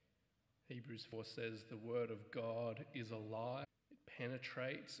Hebrews 4 says the word of God is alive. It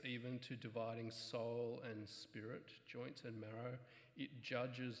penetrates even to dividing soul and spirit, joints and marrow. It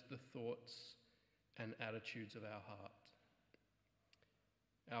judges the thoughts and attitudes of our heart.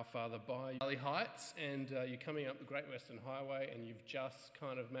 Our Father, by Valley Heights, and you're coming up the Great Western Highway, and you've just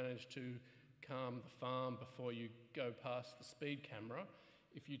kind of managed to calm the farm before you go past the speed camera.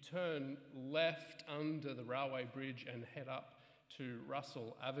 If you turn left under the railway bridge and head up to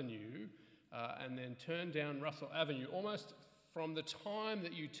Russell Avenue, and then turn down Russell Avenue, almost from the time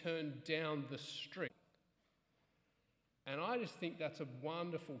that you turn down the street. And I just think that's a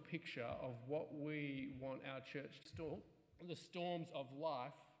wonderful picture of what we want our church to storm. The storms of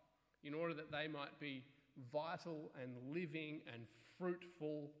life, in order that they might be vital and living and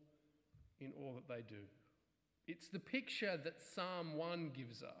fruitful in all that they do. It's the picture that Psalm 1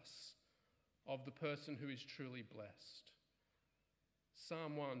 gives us of the person who is truly blessed.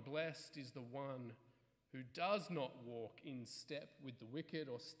 Psalm 1, blessed is the one who does not walk in step with the wicked,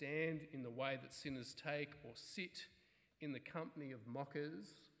 or stand in the way that sinners take, or sit in the company of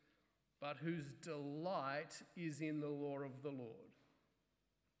mockers, but whose delight is in the law of the Lord,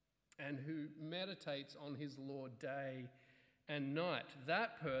 and who meditates on his law day and night.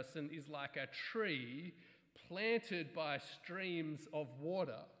 That person is like a tree planted by streams of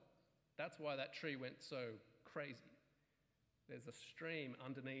water. That's why that tree went so crazy. There's a stream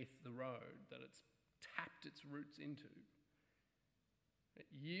underneath the road that it's tapped its roots into. It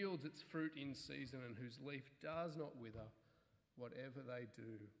yields its fruit in season, and whose leaf does not wither. Whatever they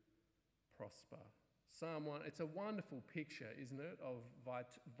do prosper. Psalm 1, it's a wonderful picture, isn't it, of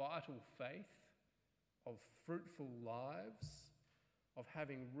vital faith, of fruitful lives, of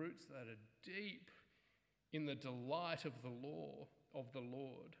having roots that are deep in the delight of the law of the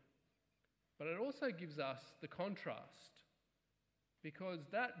Lord. But it also gives us the contrast, because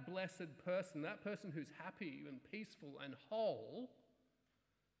that blessed person, that person who's happy and peaceful and whole,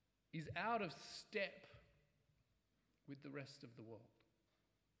 is out of step with the rest of the world,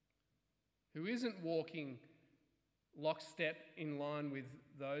 who isn't walking lockstep in line with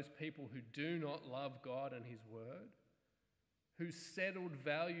those people who do not love God and his word, whose settled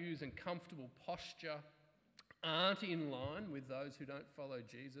values and comfortable posture aren't in line with those who don't follow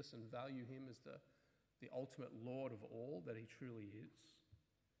Jesus and value him as the ultimate Lord of all that he truly is.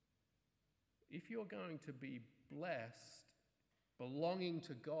 If you're going to be blessed, belonging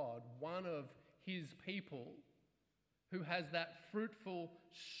to God, one of his people who has that fruitful,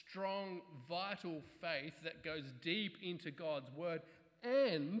 strong, vital faith that goes deep into God's word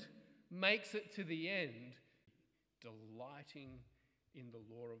and makes it to the end, delighting in the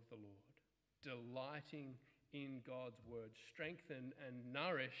law of the Lord, delighting in God's word, strengthened and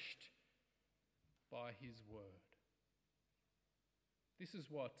nourished by his word. This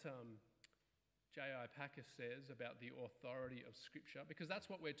is what J.I. Packer says about the authority of Scripture, because that's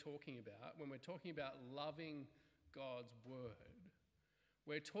what we're talking about when we're talking about loving God's word.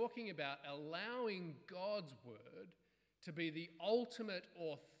 We're talking about allowing God's word to be the ultimate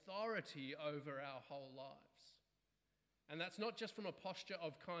authority over our whole lives. And that's not just from a posture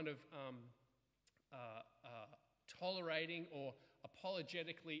of kind of tolerating or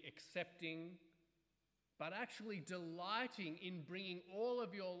apologetically accepting, but actually delighting in bringing all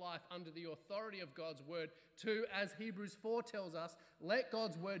of your life under the authority of God's word to, as Hebrews 4 tells us, let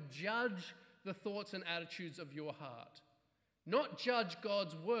God's word judge the thoughts and attitudes of your heart. Not judge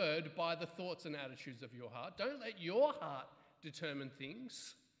God's word by the thoughts and attitudes of your heart. Don't let your heart determine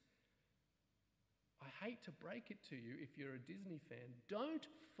things. I hate to break it to you if you're a Disney fan. Don't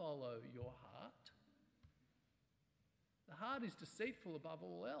follow your heart. The heart is deceitful above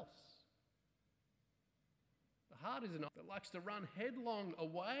all else. The heart is an that likes to run headlong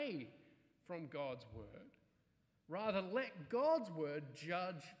away from God's word. Rather, let God's word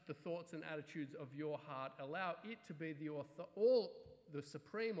judge the thoughts and attitudes of your heart. Allow it to be the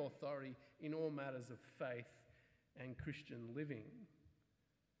supreme authority in all matters of faith and Christian living.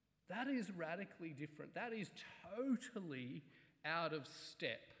 That is radically different. That is totally out of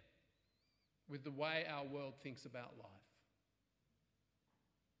step with the way our world thinks about life.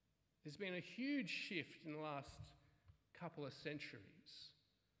 There's been a huge shift in the last couple of centuries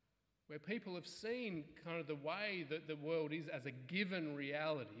where people have seen kind of the way that the world is as a given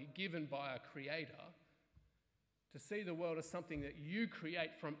reality, given by a creator, to see the world as something that you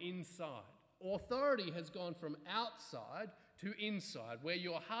create from inside. Authority has gone from outside to inside, where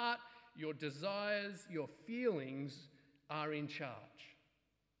your heart, your desires, your feelings are in charge.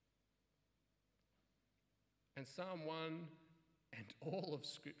 And Psalm 1 and all of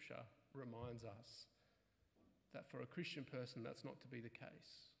Scripture reminds us that for a Christian person, that's not to be the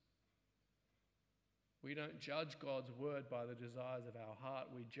case. We don't judge God's word by the desires of our heart.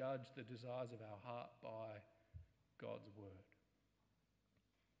 We judge the desires of our heart by God's word.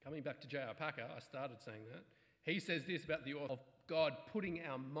 Coming back to J.I. Packer, I started saying that. He says this about the author of God putting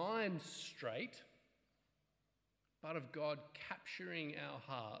our minds straight, but of God capturing our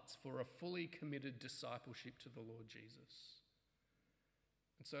hearts for a fully committed discipleship to the Lord Jesus.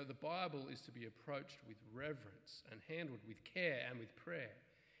 And so the Bible is to be approached with reverence and handled with care and with prayer.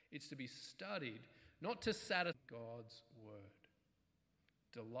 It's to be studied, not to satisfy God's word,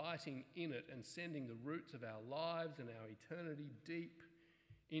 delighting in it and sending the roots of our lives and our eternity deep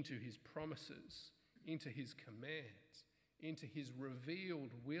into his promises, into his commands, into his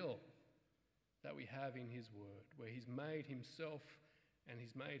revealed will that we have in his word, where he's made himself and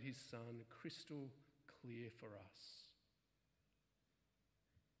he's made his Son crystal clear for us.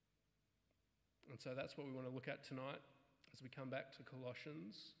 And so that's what we want to look at tonight as we come back to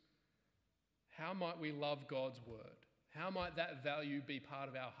Colossians. How might we love God's word? How might that value be part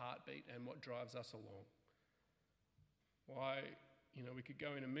of our heartbeat and what drives us along? Why, we could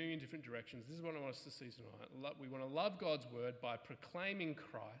go in a million different directions. This is what I want us to see tonight. We want to love God's word by proclaiming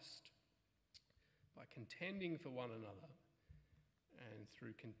Christ, by contending for one another, and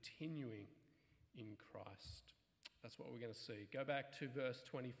through continuing in Christ. That's what we're going to see. Go back to verse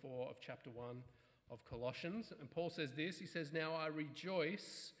 24 of chapter 1 of Colossians. And Paul says this. He says, "Now I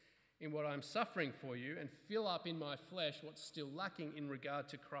rejoice in what I'm suffering for you and fill up in my flesh what's still lacking in regard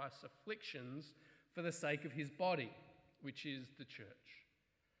to Christ's afflictions for the sake of his body, which is the church.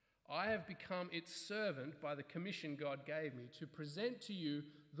 I have become its servant by the commission God gave me to present to you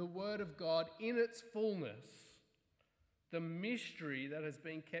the word of God in its fullness, the mystery that has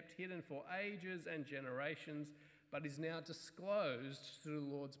been kept hidden for ages and generations, but is now disclosed to the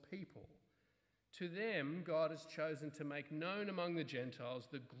Lord's people. To them, God has chosen to make known among the Gentiles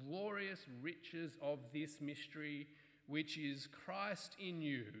the glorious riches of this mystery, which is Christ in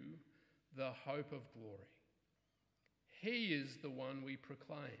you, the hope of glory. He is the one we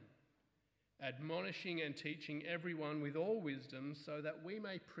proclaim, admonishing and teaching everyone with all wisdom, so that we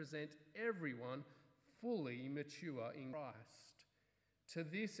may present everyone fully mature in Christ. To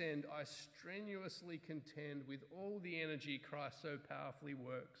this end, I strenuously contend with all the energy Christ so powerfully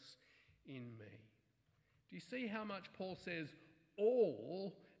works in me." Do you see how much Paul says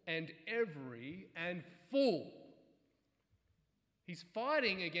all and every and full? He's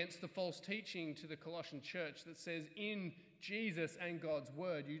fighting against the false teaching to the Colossian church that says in Jesus and God's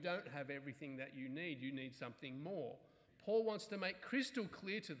word, you don't have everything that you need something more. Paul wants to make crystal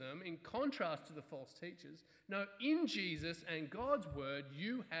clear to them, in contrast to the false teachers, no, in Jesus and God's word,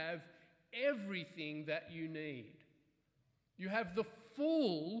 you have everything that you need. You have the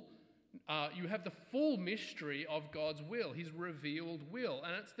full mystery of God's will, his revealed will.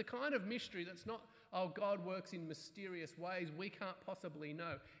 And it's the kind of mystery that's not, God works in mysterious ways we can't possibly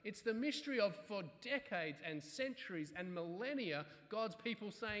know. It's the mystery of, for decades and centuries and millennia, God's people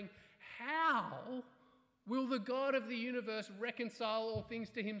saying, how will the God of the universe reconcile all things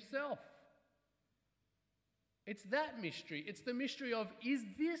to himself? It's that mystery. It's the mystery of, is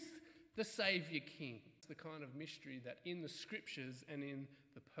this the Saviour King? It's the kind of mystery that in the scriptures and in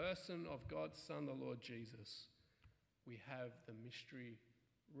the person of God's Son, the Lord Jesus, we have the mystery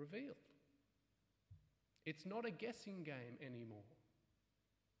revealed. It's not a guessing game anymore.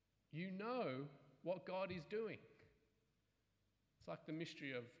 You know what God is doing. It's like the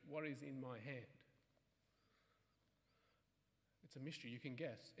mystery of what is in my hand. It's a mystery you can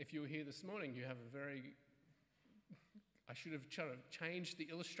guess. If you were here this morning, you have I should have changed the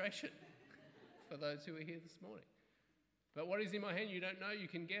illustration for those who are here this morning. But what is in my hand, you don't know, you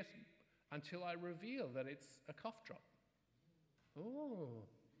can guess until I reveal that it's a cough drop. Oh,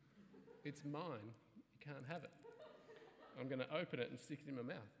 it's mine. You can't have it. I'm going to open it and stick it in my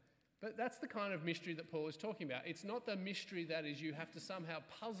mouth. But that's the kind of mystery that Paul is talking about. It's not the mystery that is you have to somehow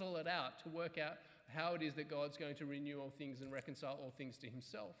puzzle it out to work out how it is that God's going to renew all things and reconcile all things to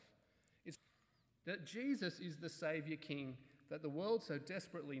himself. It's that Jesus is the Saviour King that the world so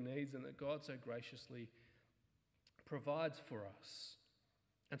desperately needs and that God so graciously provides for us.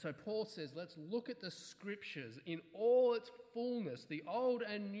 And so Paul says, let's look at the scriptures in all its fullness, the Old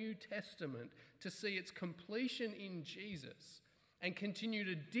and New Testament, to see its completion in Jesus and continue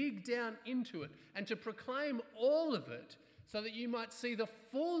to dig down into it and to proclaim all of it so that you might see the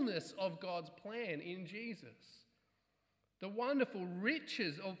fullness of God's plan in Jesus. The wonderful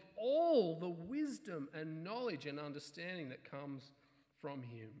riches of all the wisdom and knowledge and understanding that comes from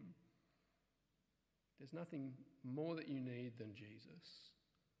him. There's nothing more that you need than Jesus.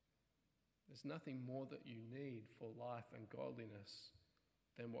 There's nothing more that you need for life and godliness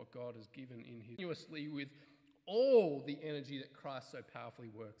than what God has given in his continuously with all the energy that Christ so powerfully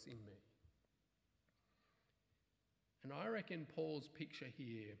works in me. And I reckon Paul's picture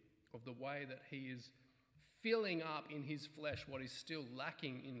here of the way that he is filling up in his flesh what is still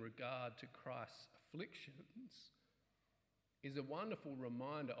lacking in regard to Christ's afflictions is a wonderful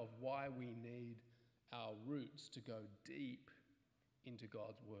reminder of why we need our roots to go deep into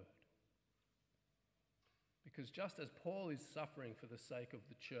God's word. Because just as Paul is suffering for the sake of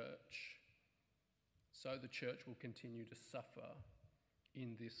the church, so the church will continue to suffer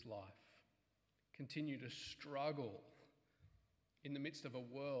in this life, continue to struggle in the midst of a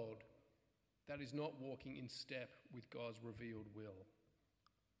world that is not walking in step with God's revealed will.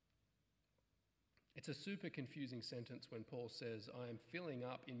 It's a super confusing sentence when Paul says, I am filling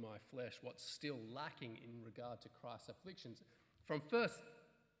up in my flesh what's still lacking in regard to Christ's afflictions. From first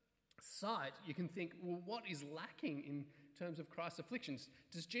sight, you can think, well, what is lacking in terms of Christ's afflictions?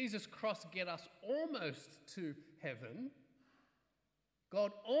 Does Jesus' cross get us almost to heaven?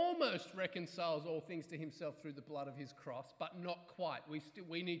 God almost reconciles all things to himself through the blood of his cross, but not quite.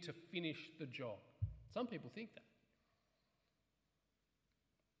 We need to finish the job. Some people think that.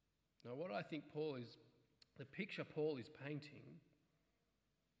 Now, what I think the picture Paul is painting,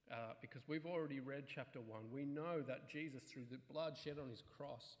 because we've already read chapter 1, we know that Jesus, through the blood shed on his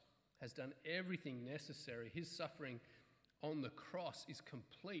cross, has done everything necessary. His suffering on the cross is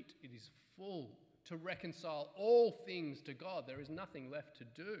complete. It is full to reconcile all things to God. There is nothing left to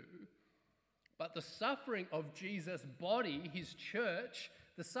do. But the suffering of Jesus' body, his church,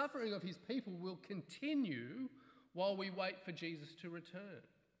 the suffering of his people will continue while we wait for Jesus to return.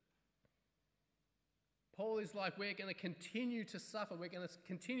 Paul is like, we're going to continue to suffer. We're going to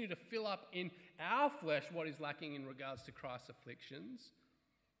continue to fill up in our flesh what is lacking in regards to Christ's afflictions,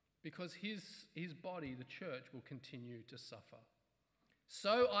 because his body, the church, will continue to suffer.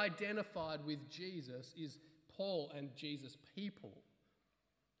 So identified with Jesus is Paul and Jesus' people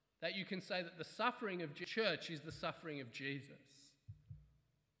that you can say that the suffering of the church is the suffering of Jesus.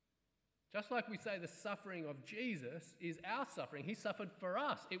 Just like we say the suffering of Jesus is our suffering. He suffered for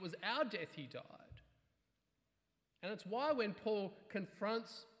us. It was our death he died. And it's why when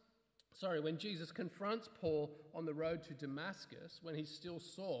when Jesus confronts Paul on the road to Damascus, when he's still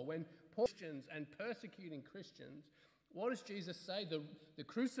Saul, when Christians and persecuting Christians, what does Jesus say? The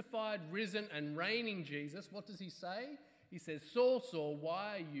crucified, risen and reigning Jesus, what does he say? He says, Saul, Saul,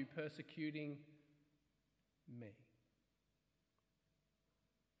 why are you persecuting me?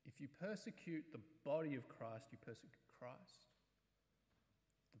 If you persecute the body of Christ, you persecute Christ.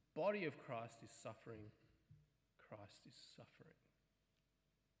 The body of Christ is suffering. Christ is suffering.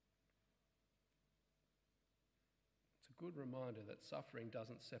 It's a good reminder that suffering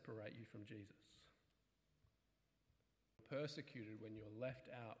doesn't separate you from Jesus. You're persecuted when you're left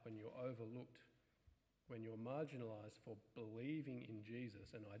out, when you're overlooked, when you're marginalized for believing in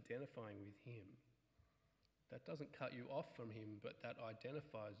Jesus and identifying with him. That doesn't cut you off from him, but that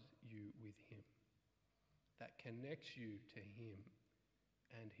identifies you with him. That connects you to him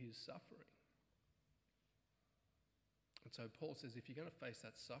and his suffering. And so Paul says, if you're going to face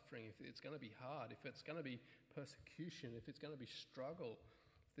that suffering, if it's going to be hard, if it's going to be persecution, if it's going to be struggle,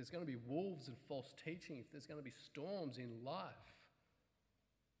 if there's going to be wolves and false teaching, if there's going to be storms in life,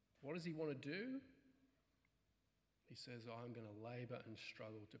 what does he want to do? He says, I'm going to labor and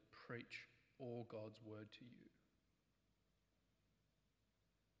struggle to preach all God's word to you,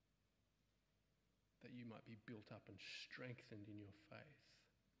 that you might be built up and strengthened in your faith,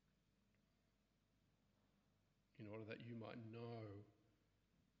 in order that you might know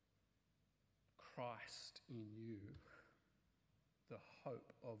Christ in you, the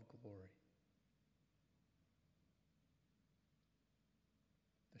hope of glory.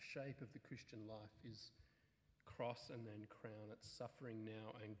 The shape of the Christian life is cross and then crown. It's suffering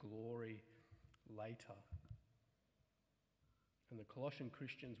now and glory later. And the Colossian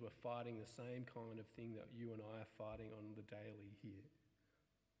Christians were fighting the same kind of thing that you and I are fighting on the daily here,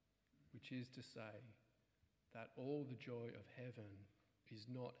 which is to say that all the joy of heaven is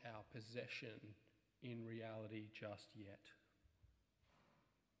not our possession in reality just yet.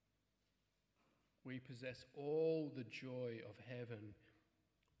 We possess all the joy of heaven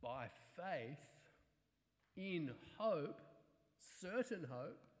by faith, in hope, certain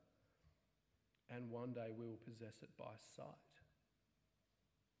hope, and one day we will possess it by sight,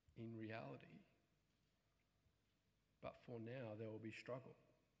 in reality. But for now, there will be struggle.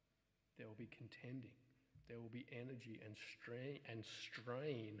 There will be contending. There will be energy and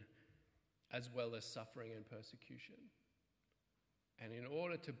strain, as well as suffering and persecution. And in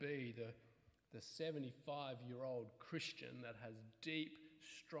order to be the 75-year-old Christian that has deep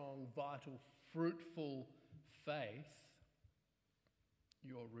strong, vital, fruitful faith,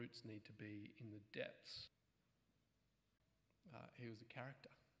 your roots need to be in the depths. He was a character,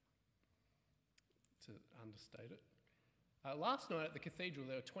 to understate it. Last night at the cathedral,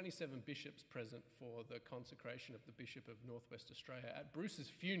 there were 27 bishops present for the consecration of the Bishop of Northwest Australia. At Bruce's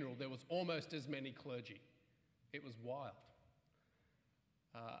funeral, there was almost as many clergy. It was wild.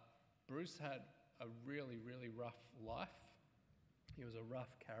 Bruce had a really, really rough life. He was a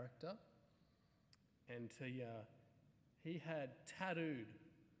rough character. And he had tattooed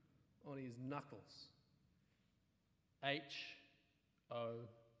on his knuckles, HOPE.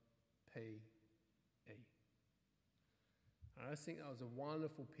 And I just think that was a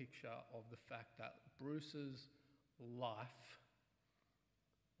wonderful picture of the fact that Bruce's life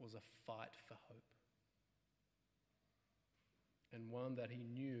was a fight for hope. And one that he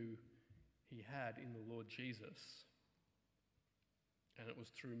knew he had in the Lord Jesus. And it was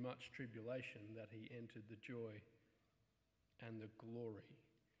through much tribulation that he entered the joy and the glory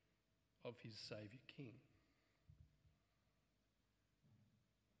of his Saviour King.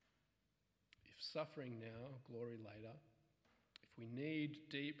 If suffering now, glory later, if we need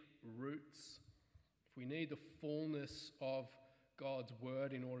deep roots, if we need the fullness of God's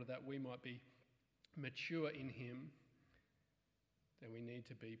word in order that we might be mature in him, then we need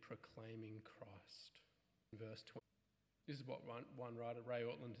to be proclaiming Christ. Verse 20. This is what one writer, Ray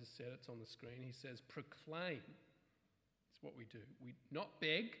Ortlund, has said. It's on the screen. He says, proclaim. It's what we do. We not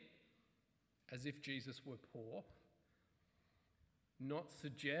beg as if Jesus were poor, not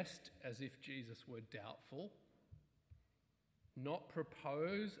suggest as if Jesus were doubtful, not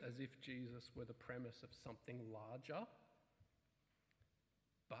propose as if Jesus were the premise of something larger,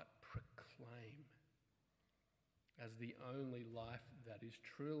 but proclaim as the only life that is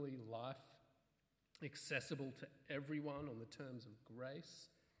truly life, accessible to everyone on the terms of grace,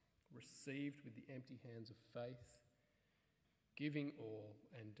 received with the empty hands of faith, giving all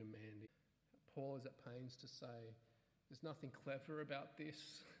and demanding. Paul is at pains to say, there's nothing clever about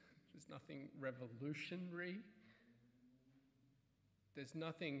this, there's nothing revolutionary, there's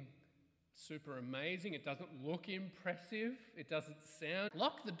nothing super amazing, it doesn't look impressive, it doesn't sound...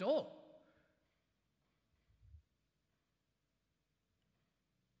 Lock the door.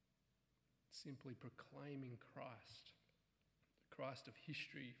 Simply proclaiming Christ, the Christ of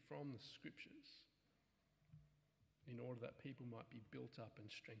history from the Scriptures, in order that people might be built up and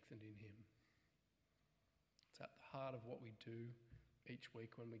strengthened in him. It's at the heart of what we do each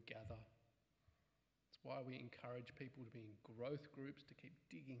week when we gather. It's why we encourage people to be in growth groups, to keep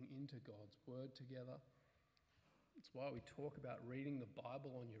digging into God's word together. It's why we talk about reading the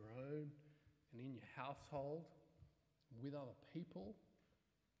Bible on your own and in your household, with other people,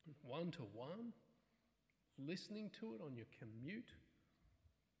 one-to-one, listening to it on your commute,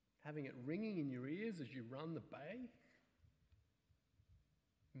 having it ringing in your ears as you run the bay,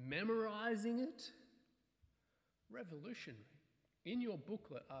 memorizing it. Revolutionary. In your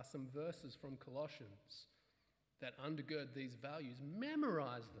booklet are some verses from Colossians that undergird these values.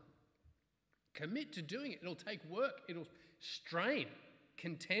 Memorize them. Commit to doing it. It'll take work. It'll strain,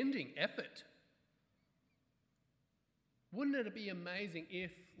 contending, effort. Wouldn't it be amazing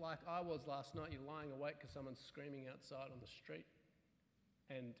if, like I was last night, you're lying awake because someone's screaming outside on the street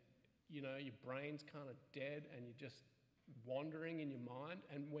and, you know, your brain's kind of dead and you're just wandering in your mind,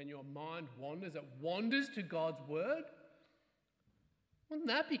 and when your mind wanders, it wanders to God's word? Wouldn't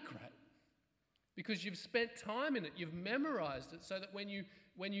that be great? Because you've spent time in it, you've memorized it, so that when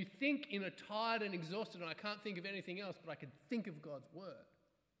you think in a tired and exhausted, and I can't think of anything else, but I can think of God's word.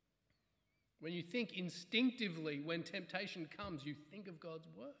 When you think instinctively, when temptation comes, you think of God's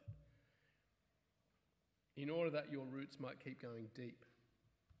word. In order that your roots might keep going deep,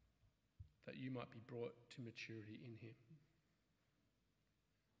 that you might be brought to maturity in him.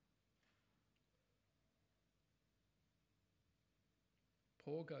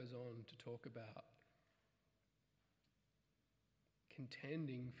 Paul goes on to talk about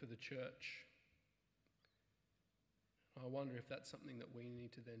contending for the church. I wonder if that's something that we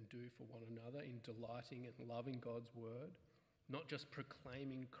need to then do for one another in delighting and loving God's word, not just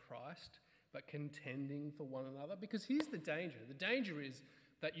proclaiming Christ, but contending for one another. Because here's the danger. The danger is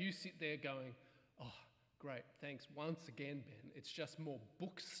that you sit there going, oh, great, thanks once again, Ben. It's just more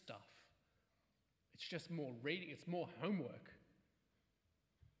book stuff. It's just more reading. It's more homework.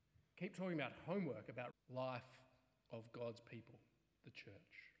 Keep talking about homework, about life of God's people, the church.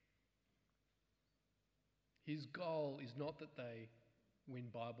 His goal is not that they win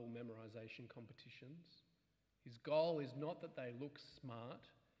Bible memorization competitions. His goal is not that they look smart.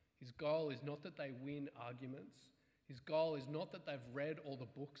 His goal is not that they win arguments. His goal is not that they've read all the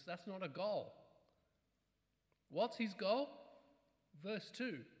books. That's not a goal. What's his goal? Verse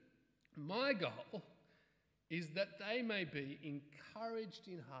 2. My goal is that they may be encouraged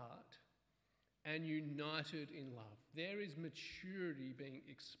in heart and united in love. There is maturity being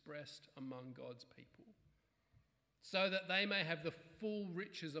expressed among God's people, so that they may have the full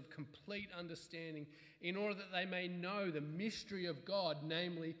riches of complete understanding, in order that they may know the mystery of God,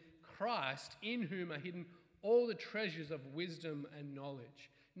 namely Christ, in whom are hidden all the treasures of wisdom and knowledge.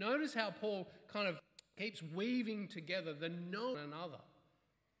 Notice how Paul kind of keeps weaving together the knowing of another.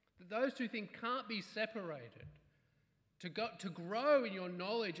 That those two things can't be separated. To grow in your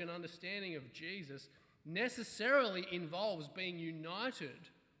knowledge and understanding of Jesus necessarily involves being united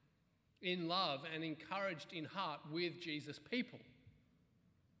in love and encouraged in heart with Jesus' people.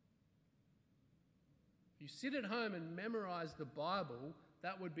 If you sit at home and memorize the Bible,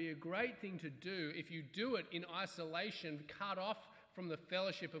 that would be a great thing to do. If you do it in isolation, cut off from the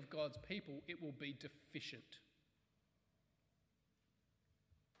fellowship of God's people, it will be deficient.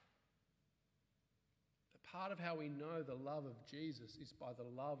 Part of how we know the love of Jesus is by the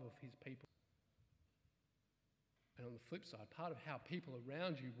love of his people. And on the flip side, part of how people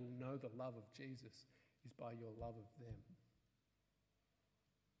around you will know the love of Jesus is by your love of them.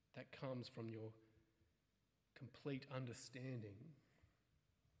 That comes from your complete understanding,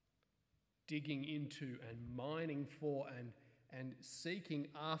 digging into and mining for and seeking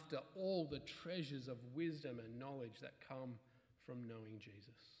after all the treasures of wisdom and knowledge that come from knowing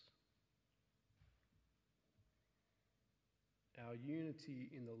Jesus. Our unity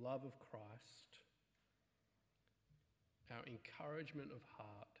in the love of Christ, our encouragement of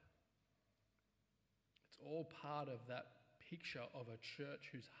heart, it's all part of that picture of a church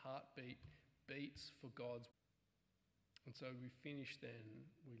whose heartbeat beats for God's. And so we finish then,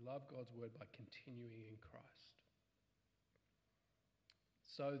 we love God's word by continuing in Christ.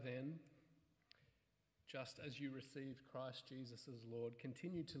 So then, just as you received Christ Jesus as Lord,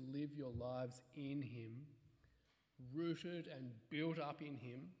 continue to live your lives in him, rooted and built up in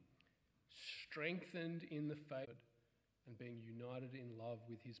him, strengthened in the faith, and being united in love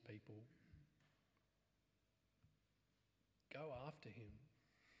with his people. Go after him.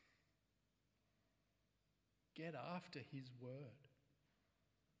 Get after his word.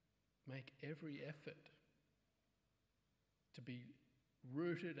 Make every effort to be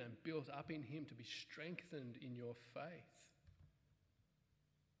rooted and built up in him, to be strengthened in your faith.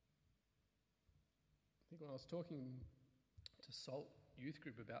 I think when I was talking to Salt Youth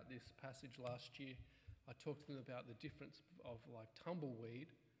Group about this passage last year, I talked to them about the difference of like tumbleweed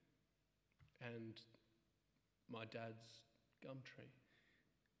and my dad's gum tree.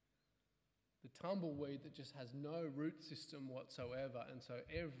 The tumbleweed that just has no root system whatsoever, and so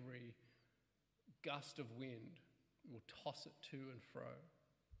every gust of wind will toss it to and fro.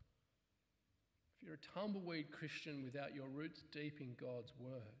 If you're a tumbleweed Christian without your roots deep in God's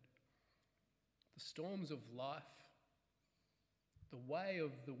word, the storms of life, the way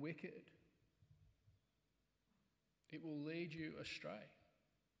of the wicked, it will lead you astray.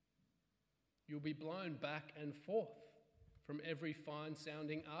 You'll be blown back and forth from every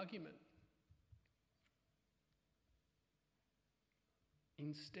fine-sounding argument.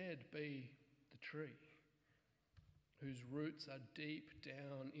 Instead, be the tree whose roots are deep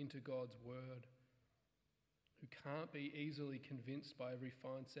down into God's word, who can't be easily convinced by every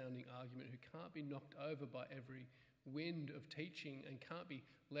fine-sounding argument, who can't be knocked over by every wind of teaching, and can't be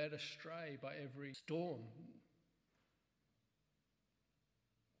led astray by every storm.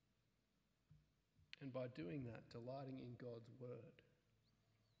 And by doing that, delighting in God's word.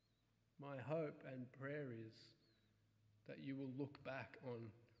 My hope and prayer is that you will look back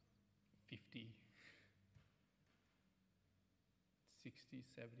on 50, 60,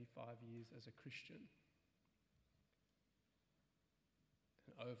 75 years as a Christian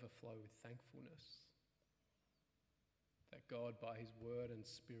and overflow with thankfulness that God, by his word and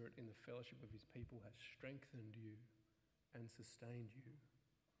spirit in the fellowship of his people, has strengthened you and sustained you.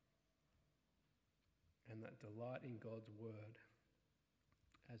 And that delight in God's word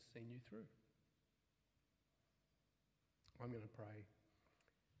has seen you through. I'm going to pray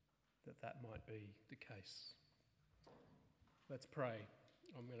that might be the case. Let's pray.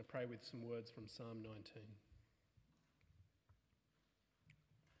 I'm going to pray with some words from Psalm 19.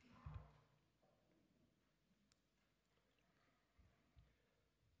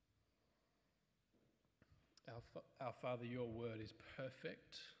 Our Father, your word is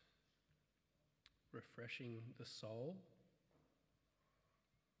perfect, refreshing the soul.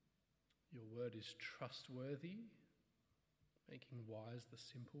 Your word is trustworthy, making wise the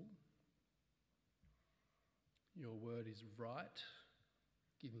simple. Your word is right,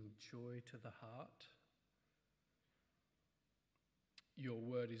 giving joy to the heart. Your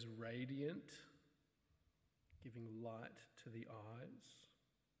word is radiant, giving light to the eyes.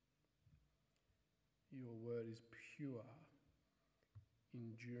 Your word is pure,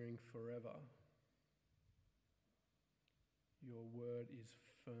 enduring forever. Your word is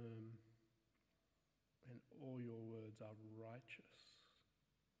firm, and all your words are righteous.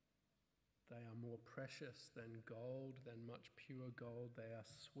 They are more precious than gold, than much pure gold. They are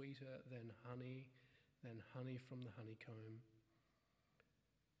sweeter than honey from the honeycomb.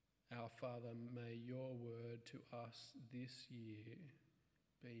 Our Father, may your word to us this year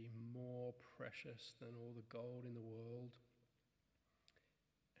be more precious than all the gold in the world,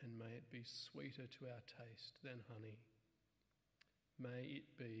 and may it be sweeter to our taste than honey. May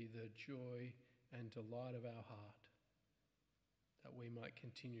it be the joy and delight of our heart, that we might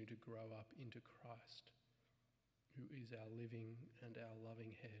continue to grow up into Christ, who is our living and our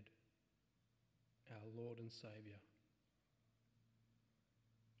loving head, our Lord and Saviour.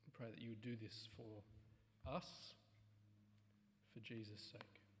 I pray that you would do this for us, for Jesus'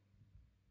 sake.